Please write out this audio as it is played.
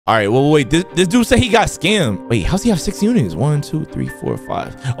All right, well, wait, this dude said he got scammed. Wait, how's he have 6 units? 1, 2, 3, 4,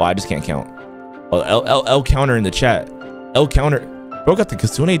 5. Oh, I just can't count. Oh, L counter in the chat. L counter. Bro got the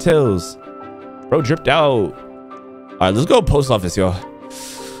Kasune tails. Bro dripped out. All right, let's go post office, y'all.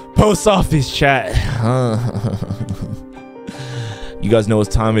 Post office chat. You guys know what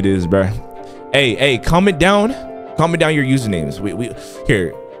time it is, bro. Hey, comment down your usernames. We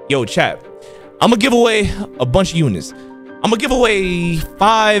here, yo, chat. I'm gonna give away a bunch of units. I'm gonna give away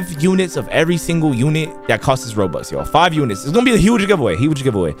 5 units of every single unit that costs us Robux, yo. 5 units. It's gonna be a huge giveaway. Huge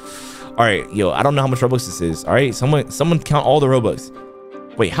giveaway. All right, yo. I don't know how much Robux this is. All right, someone count all the Robux.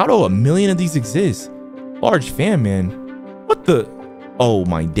 Wait, how do 1 million of these exist? Large fan, man. What the? Oh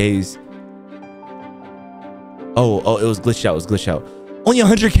my days. Oh, it was glitched out. It was glitched out. Only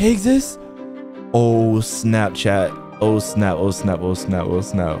 100K exists? Oh snap, chat. Oh snap. Oh snap. Oh snap. Oh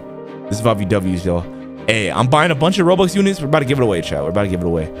snap. This is about VWs, y'all. Hey, I'm buying a bunch of Robux units. We're about to give it away, chat. We're about to give it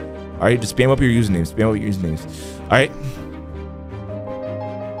away. All right, just spam up your usernames. Spam up your usernames. All right.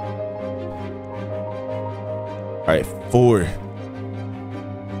 All right, 4.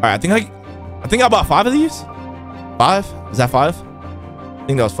 All right, I think I bought 5 of these. 5? Is that 5? I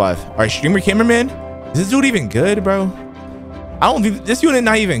think that was 5. All right, streamer cameraman. Is this dude even good, bro? I don't think this unit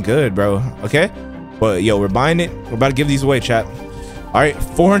not even good, bro. Okay, but yo, we're buying it. We're about to give these away, chat. All right,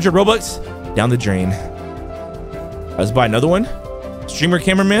 400 Robux down the drain. Let's buy another one. Streamer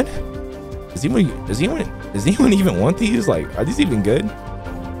cameraman. Does anyone even want these? Like, are these even good?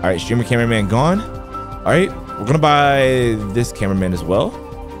 All right, streamer cameraman gone. All right, we're gonna buy this cameraman as well.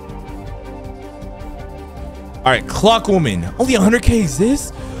 All right, clock woman. Only 100K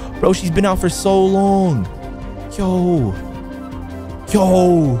exists, bro. She's been out for so long. Yo.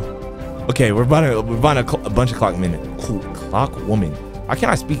 Okay, we're buying a bunch of clock men. Cool. Clock woman. Why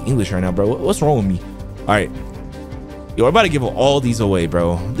can't I speak English right now, bro? What's wrong with me? All right. Yo, we're about to give all these away,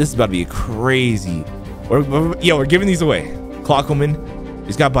 bro. This is about to be crazy. We're giving these away. Clock woman.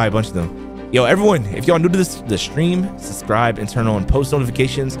 Just gotta buy a bunch of them. Yo, everyone, if y'all new to the stream, subscribe and turn on post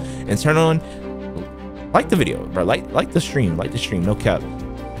notifications and turn on like the video, bro. Like the stream. Like the stream. No cap. All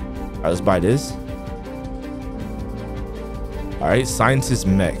right, let's buy this. All right, scientist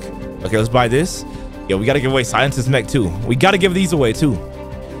mech. Okay, let's buy this. Yo, we gotta give away scientist mech too. We gotta give these away too.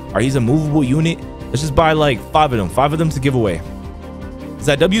 All right, he's a movable unit. Let's just buy like 5 of them. 5 of them to give away. Is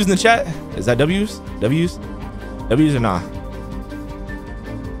that W's in the chat? Is that W's? W's or nah?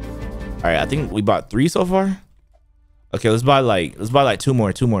 All right, I think we bought 3 so far. Okay, let's buy like 2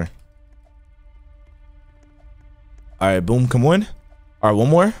 more. 2 more. All right, boom, come on. All right, 1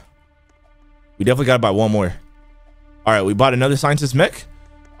 more. We definitely gotta buy 1 more. All right, we bought another scientist mech.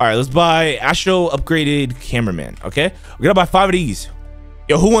 All right, let's buy Astro upgraded cameraman. Okay, we're gonna buy 5 of these.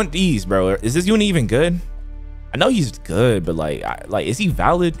 Yo, who want these, bro? Is this unit even good? I know he's good, but like is he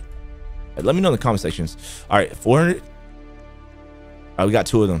valid? Let me know in the comment sections. All right, 400. All right, we got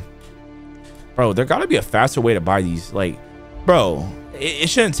 2 of them. Bro, there gotta be a faster way to buy these. Like, bro, it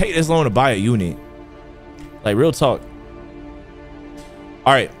shouldn't take this long to buy a unit. Like, real talk.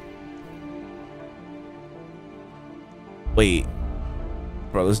 All right. Wait,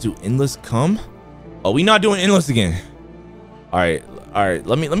 bro, let's do endless come. Oh, we not doing endless again. All right.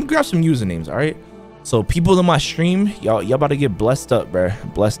 Let me grab some usernames. All right. So people in my stream, y'all about to get blessed up, bro.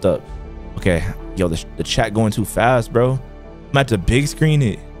 Blessed up. Okay. Yo, the chat going too fast, bro. I'm at the big screen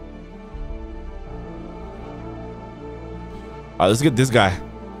it. All right, let's get this guy.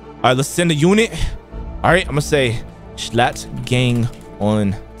 All right, let's send a unit. All right, I'm gonna say SLAT gang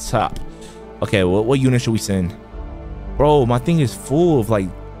on top. Okay, what unit should we send? Bro, my thing is full of like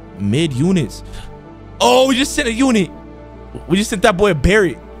mid units. Oh, we just sent a unit. We just sent that boy a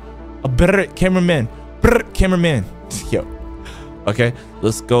Barrett cameraman. Cameraman. Yo. Okay,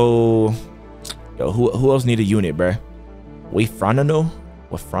 let's go. Yo, who else need a unit, bro? Wait, Frano?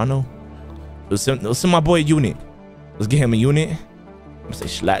 What Frano? Let's send my boy a unit. Let's get him a unit. I'm gonna say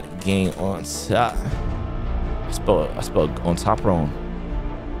SLAT gang on top. I spelled on top wrong.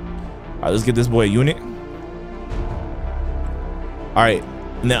 All right, let's get this boy a unit. All right,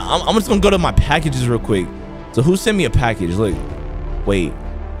 now I'm just gonna go to my packages real quick. So who sent me a package? Look, wait,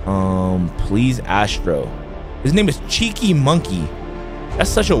 please Astro. His name is Cheeky Monkey. That's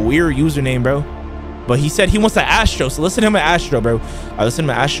such a weird username, bro. But he said he wants an Astro, so let's send him an Astro, bro. All right, let's send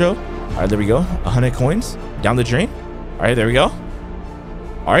him an Astro. All right, there we go. 100 coins down the drain. All right, there we go.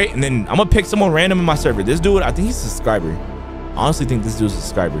 All right, and then I'm gonna pick someone random in my server. This dude, I think he's a subscriber. I honestly think this dude's a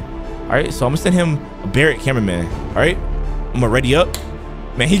subscriber. All right, so I'm gonna send him a Barrett cameraman. All right, I'm gonna ready up.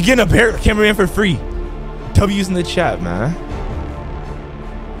 Man, he getting a Barrett cameraman for free. W's in the chat, man.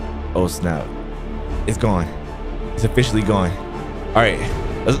 Oh snap, it's gone. It's officially gone. All right,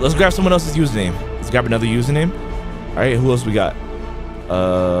 Let's grab someone else's username. Let's grab another username. All right, who else we got?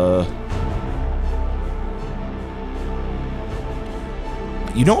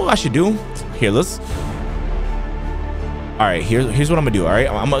 You know what I should do? Here, let's. All right, here's what I'm gonna do. All right,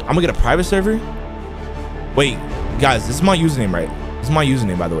 I'm gonna get a private server. Wait, guys, this is my username, right? This is my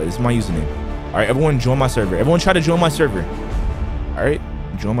username, by the way. This is my username. All right, everyone join my server. Everyone try to join my server. All right,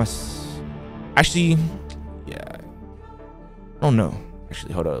 join my. Actually, yeah. I don't know.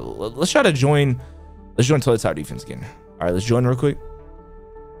 Actually, hold on. Let's try to join. Let's join Toilet Tower Defense again. All right, let's join real quick.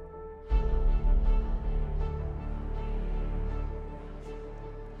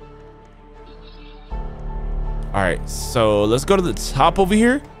 All right, so let's go to the top over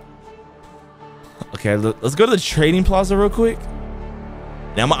here. Okay, let's go to the trading plaza real quick.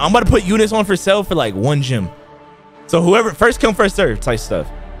 Now I'm about to put units on for sale for like 1 gem. So whoever first come first serve type stuff.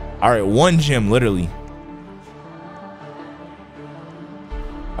 All right, 1 gem literally.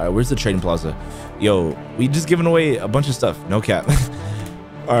 All right, where's the trading plaza? Yo, we just giving away a bunch of stuff. No cap.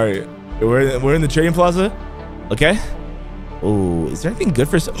 All right, we're in the trading plaza. Okay. Oh, is there anything good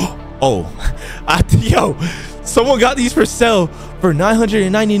for sale? Oh, yo, someone got these for sale for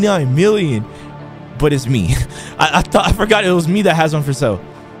 999 million. But it's me. I forgot it was me that has one for sale.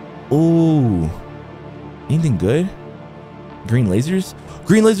 Ooh, anything good? Green lasers?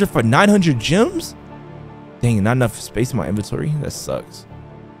 Green laser for 900 gems? Dang, not enough space in my inventory. That sucks.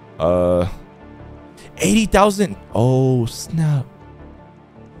 80,000. Oh snap.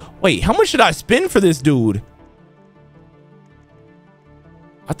 Wait, how much should I spend for this dude?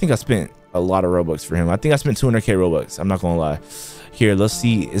 I think I spent a lot of Robux for him. I think I spent 200k Robux. I'm not gonna lie. Here, let's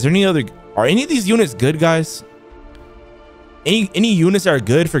see. Is there any other? Are any of these units good, guys? Any units that are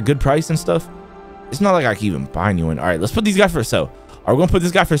good for good price and stuff? It's not like I can even buy anyone. All right, let's put these guys for sale. Are we gonna put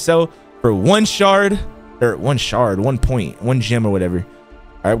this guy for sale for 1 shard or 1 shard, 1 point, 1 gem or whatever?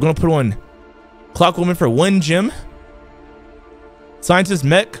 All right, we're gonna put on Clockwoman for 1 gem. Scientist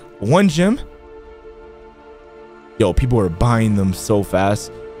Mech, 1 gem. Yo, people are buying them so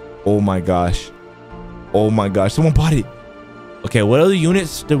fast. Oh my gosh. Oh my gosh, someone bought it. Okay, what other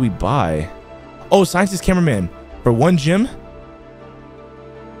units did we buy? Oh, Scientist Cameraman for 1 gem.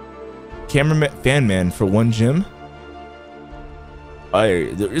 Cameraman Fan Man for 1 gem.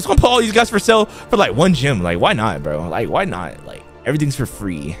 Alright, just gonna put all these guys for sale for like 1 gem. Like, why not, bro? Like, why not? Like, everything's for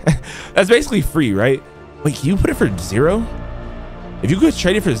free. That's basically free, right? Wait, can you put it for 0? If you could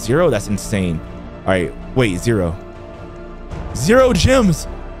trade it for 0, that's insane. Alright, wait, 0 gems.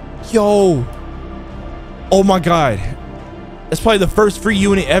 Yo. Oh my god. That's probably the first free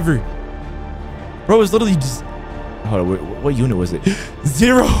unit ever. Bro, it's literally just... Hold on, what unit was it?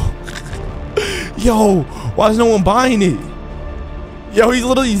 0. Yo, why is no one buying it? Yo, he's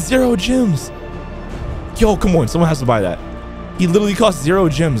literally 0 gems. Yo, come on, someone has to buy that. He literally costs 0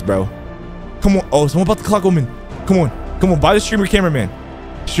 gems, bro. Come on. Oh, someone bought the clock woman. Come on, buy the streamer cameraman.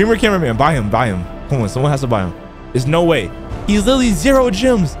 Streamer cameraman, buy him. Come on, someone has to buy him. There's no way. He's literally 0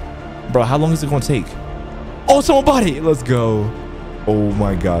 gems. Bro, how long is it gonna take? Oh, someone bought it. Let's go. Oh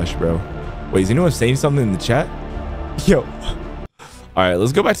my gosh, bro. Wait, is anyone saying something in the chat? Yo. All right,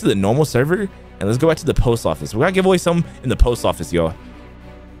 let's go back to the normal server and let's go back to the post office. We're gonna give away some in the post office, yo.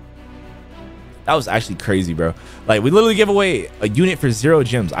 That was actually crazy, bro. Like, we literally gave away a unit for 0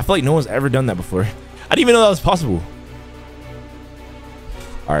 gems. I feel like no one's ever done that before. I didn't even know that was possible.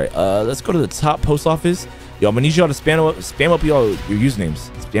 All right, let's go to the top post office. Yo, I'm gonna need y'all to spam up y'all your usernames.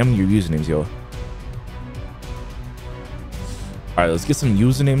 Spam your usernames, yo. All right, let's get some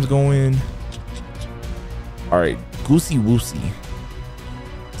usernames going. All right, Goosey Woosey.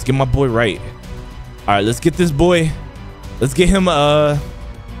 Let's get my boy right. All right, let's get this boy. Let's get him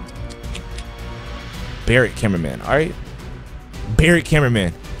Barrett cameraman. All right, Barrett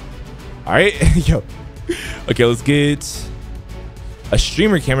cameraman. All right, yo. Okay, let's get a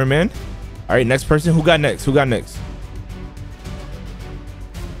streamer cameraman. All right, next person. Who got next? All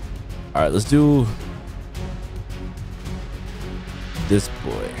right, let's do this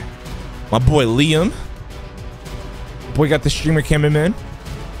boy. My boy Liam. Boy got the streamer cameraman.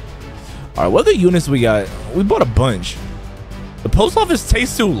 All right, what other units we got? We bought a bunch. The post office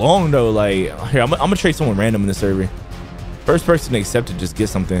takes too long though. Like, here, I'm gonna trade someone random in the server. First person to accept it, just get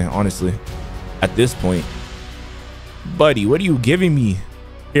something, honestly. At this point. Buddy, what are you giving me?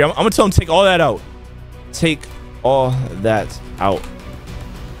 Here, I'm gonna tell him take all that out. Take all that out.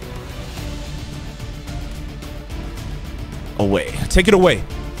 Away. Take it away.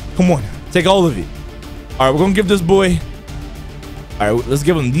 Come on. Take all of it. All right, we're gonna give this boy. All right, let's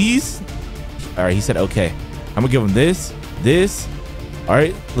give him these. All right, he said okay. I'm gonna give him this. All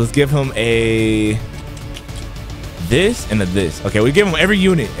right, let's give him a this, and a this. Okay, we give him every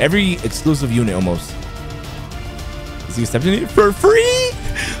unit, every exclusive unit almost. Is he accepting it for free?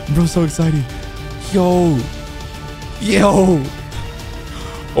 Bro, so excited. Yo.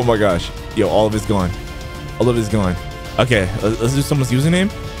 Oh my gosh. Yo, all of it's gone. All of it's gone. Okay, let's do someone's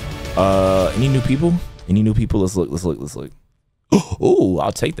username. Any new people? Let's look. Oh,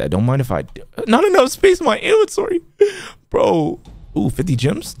 I'll take that. Don't mind if I... Not enough space in my inventory. Bro. Ooh, 50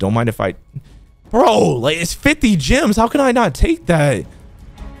 gems? Don't mind if I... Bro, like, it's 50 gems. How can I not take that?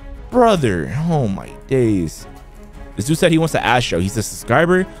 Brother. Oh, my days. This dude said he wants to Astro. He's a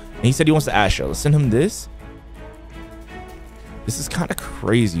subscriber, and he said he wants to Astro. Let's send him this. This is kind of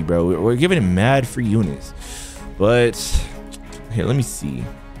crazy, bro. We're giving him mad free units. But, here, let me see.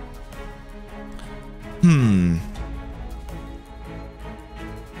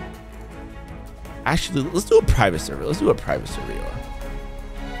 Actually, let's do a private server. Y'all.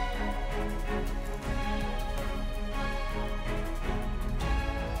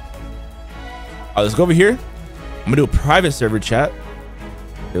 Let's go over here. I'm gonna do a private server chat.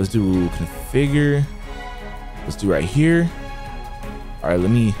 Let's do configure. Let's do right here. All right,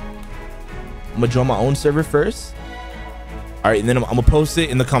 I'm gonna join my own server first. All right, and then I'm gonna post it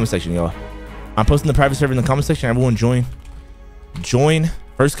in the comment section, y'all. I'm posting the private server in the comment section. Everyone join.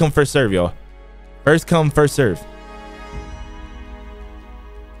 First come, first serve, y'all. First come, first serve.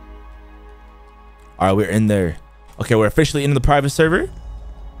 All right, we're in there. Okay, we're officially in the private server.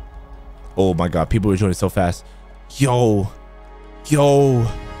 Oh my God, people are joining so fast. Yo,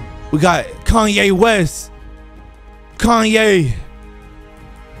 we got Kanye West. Kanye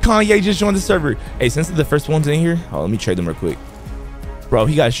just joined the server. Hey, since the first one's in here, let me trade them real quick. Bro,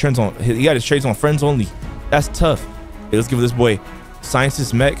 he got his trades on friends only. That's tough. Hey, let's give this boy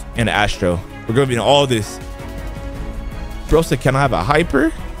Scientist Mech and Astro. We're gonna be in all this. Bro said, can I have a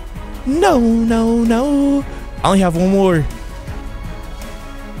hyper? No. I only have one more.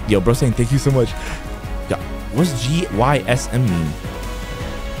 Yo, bro saying thank you so much. Yo, what's GYSM mean?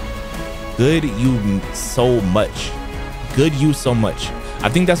 Good you so much. Good you so much. I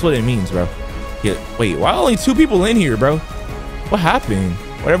think that's what it means, bro. Yeah, wait, why are only 2 people in here, bro? What happened?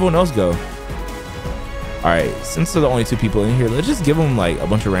 Where'd everyone else go? All right, since they're the only 2 people in here, let's just give them like a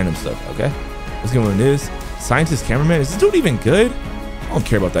bunch of random stuff, okay? Let's give them this. Scientist cameraman. Is this dude even good? I don't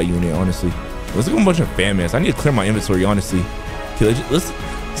care about that unit, honestly. Let's give them a bunch of fan mans. I need to clear my inventory, honestly. Okay,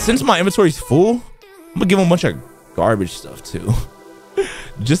 since my inventory's full, I'm gonna give them a bunch of garbage stuff too.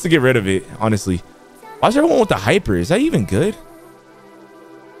 Just to get rid of it, honestly. Why does everyone want the hyper? Is that even good?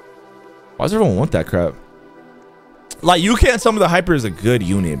 Why does everyone want that crap? Like, you can't tell me the hyper is a good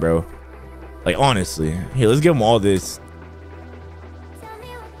unit, bro. Like, honestly. Here, let's give them all this.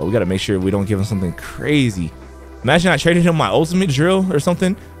 But we gotta make sure we don't give him something crazy. Imagine I traded him my ultimate drill or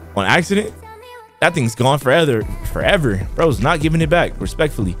something on accident. That thing's gone forever. Bro's not giving it back,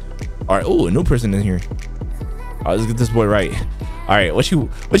 respectfully. All right, oh, a new person in here. All right, let's get this boy right. All right, what you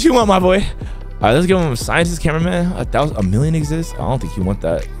want, my boy? All right, let's give him a scientist cameraman. A million exists. I don't think you want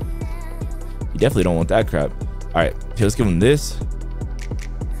that. You definitely don't want that crap. All right, here, let's give him this.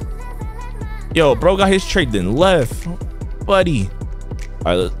 Yo, bro got his trade then left, buddy.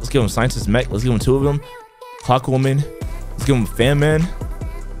 All right, let's give him scientist mech. Let's give him 2 of them. Clock woman. Let's give him fan man.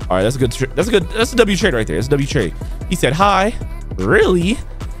 All right, that's a good. That's a W trade right there. That's a W trade. He said hi. Really?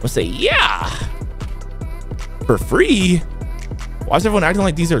 I'll say yeah. For free. Why is everyone acting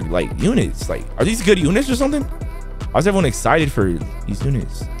like these are like units? Like, are these good units or something? Why is everyone excited for these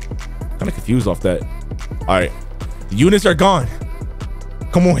units? Kind of confused off that. All right, the units are gone.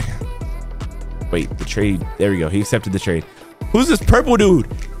 Come on. Wait, the trade. There we go. He accepted the trade. Who's this purple dude?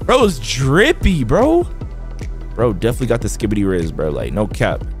 Bro is drippy, bro. Bro definitely got the Skibidi Riz, bro. Like, no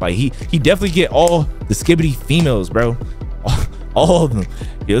cap. Like, he definitely get all the Skibidi females, bro. All of them.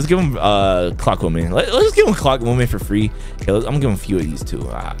 Yeah, let's give him Clock Woman. Let's give him Clock Woman for free. Yeah, I'm gonna give him a few of these too.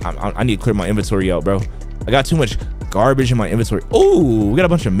 I need to clear my inventory out, bro. I got too much garbage in my inventory. Oh, we got a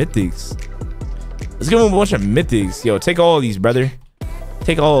bunch of mythics. Let's give him a bunch of mythics. Yo, take all of these, brother.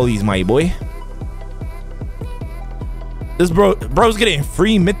 Take all of these, my boy. This bro's getting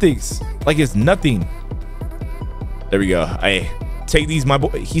free mythics like it's nothing. There we go. Hey, take these, my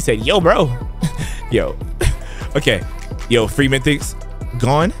boy. He said, yo, bro. Yo. Okay. Yo, free mythics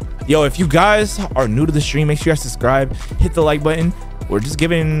gone. Yo, if you guys are new to the stream, make sure you guys subscribe, hit the like button. We're just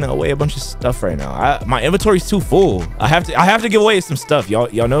giving away a bunch of stuff right now. My inventory's too full. I have to give away some stuff.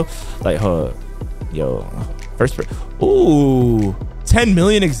 Y'all know? Like, yo, ooh, 10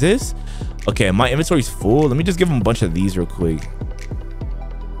 million exists. Okay, my inventory's full. Let me just give him a bunch of these real quick.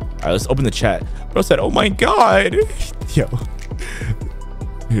 All right, let's open the chat. Bro said, oh my God. Yo.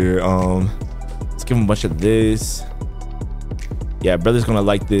 Here, let's give him a bunch of this. Yeah, brother's gonna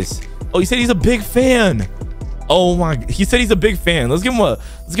like this. Oh, he said he's a big fan. Oh my, he said he's a big fan. Let's give him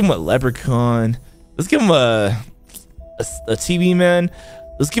a leprechaun. Let's give him a TV man.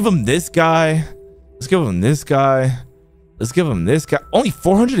 Let's give him this guy. Let's give him this guy. Let's give him this guy. Only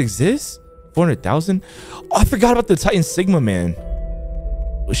 400 exists? 400,000? Oh, I forgot about the Titan Sigma man.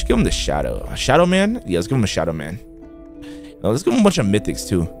 We should give him the Shadow. A Shadow man? Yeah, let's give him a Shadow man. No, let's give him a bunch of mythics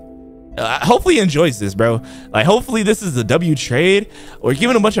too. Hopefully he enjoys this, bro. Like, hopefully this is the W trade. We're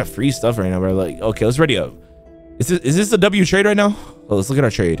giving a bunch of free stuff right now, bro. Like, okay, let's ready up. Is this a W trade right now? Oh, let's look at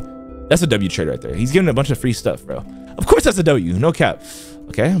our trade. That's a W trade right there. He's giving a bunch of free stuff, bro. Of course that's a W, no cap.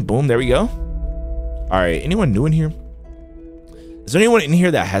 Okay, boom, there we go. All right, anyone new in here? Is there anyone in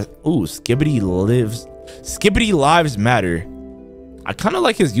here that has, ooh, Skibidi lives matter. I kind of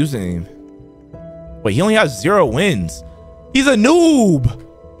like his username. Wait, he only has 0 wins. He's a noob.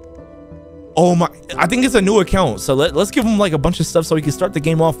 Oh my, I think it's a new account. So let's give him like a bunch of stuff so he can start the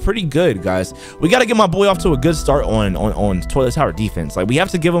game off pretty good, guys. We got to get my boy off to a good start on Toilet Tower defense. Like, we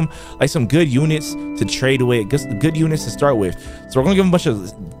have to give him like some good units to trade with, good units to start with. So we're gonna give him a bunch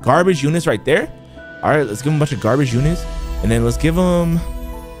of garbage units right there. All right, let's give him a bunch of garbage units, and then let's give him,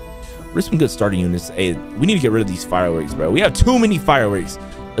 where's some good starting units? Hey, we need to get rid of these fireworks, bro. We have too many fireworks.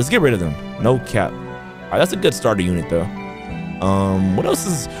 Let's get rid of them. No cap. All right, that's a good starter unit though. What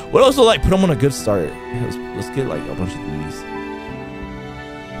else will like put him on a good start? Let's get like a bunch of these.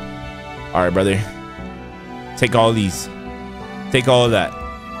 All right, brother, take all of these, take all of that.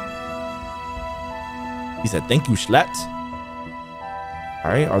 He said thank you, SLAT.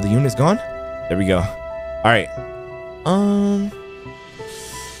 All right, are the units gone? There we go. All right, I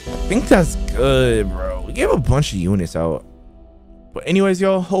think that's good, bro. We gave a bunch of units out. But anyways,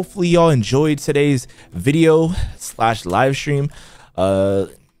 y'all, hopefully y'all enjoyed today's video / live stream.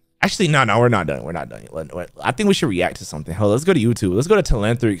 Actually, no, we're not done. We're not done. I think we should react to something. Hell, let's go to YouTube. Let's go to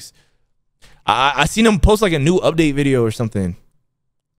Talenthrix. I seen him post like a new update video or something.